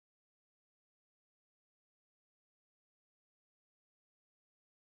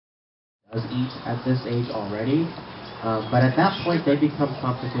eat at this age already. But at that point, they become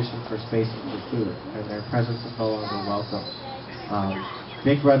competition for space and for food, and their presence is no longer welcome.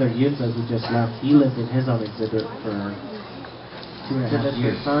 Big brother Yunza, who just left, he lived in his own exhibit for 2.5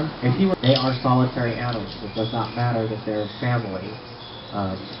 years. They are solitary animals. It does not matter that they're family.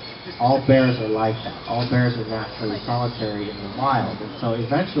 All bears are like that. All bears are naturally solitary in the wild. And so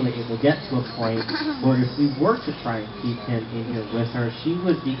eventually it will get to a point where if we were to try and keep him in here with her, she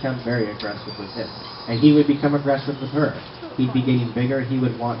would become very aggressive with him. And he would become aggressive with her. He'd be getting bigger. He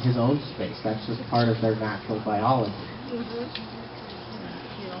would want his own space. That's just part of their natural biology.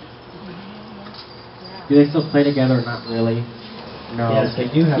 Do they still play together? Not really. No. Yes, they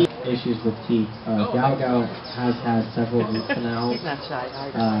do have issues with teeth. Gao Gao has had several root canals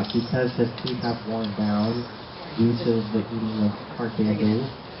because his teeth have worn down due to the eating of carcadoo.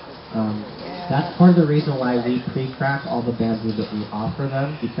 That's part of the reason why we pre-crack all the bamboo that we offer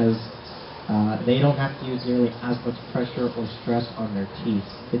them, because they don't have to use nearly as much pressure or stress on their teeth.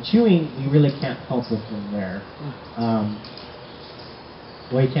 The chewing, we really can't help with them there.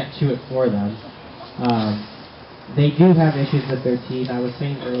 Well, you can't chew it for them. They do have issues with their teeth. I was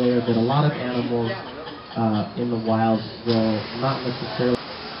saying earlier that a lot of animals in the wild will not necessarily...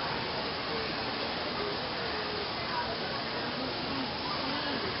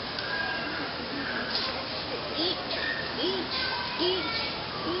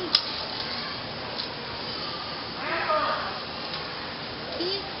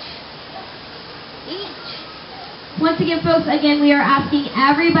 Once again, folks, we are asking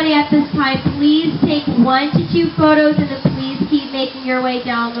everybody at this time, please take 1 to 2 photos and then please keep making your way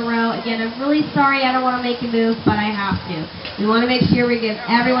down the row. Again, I'm really sorry, I don't want to make you move, but I have to. We want to make sure we give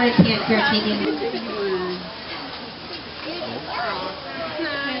everyone a chance here taking it.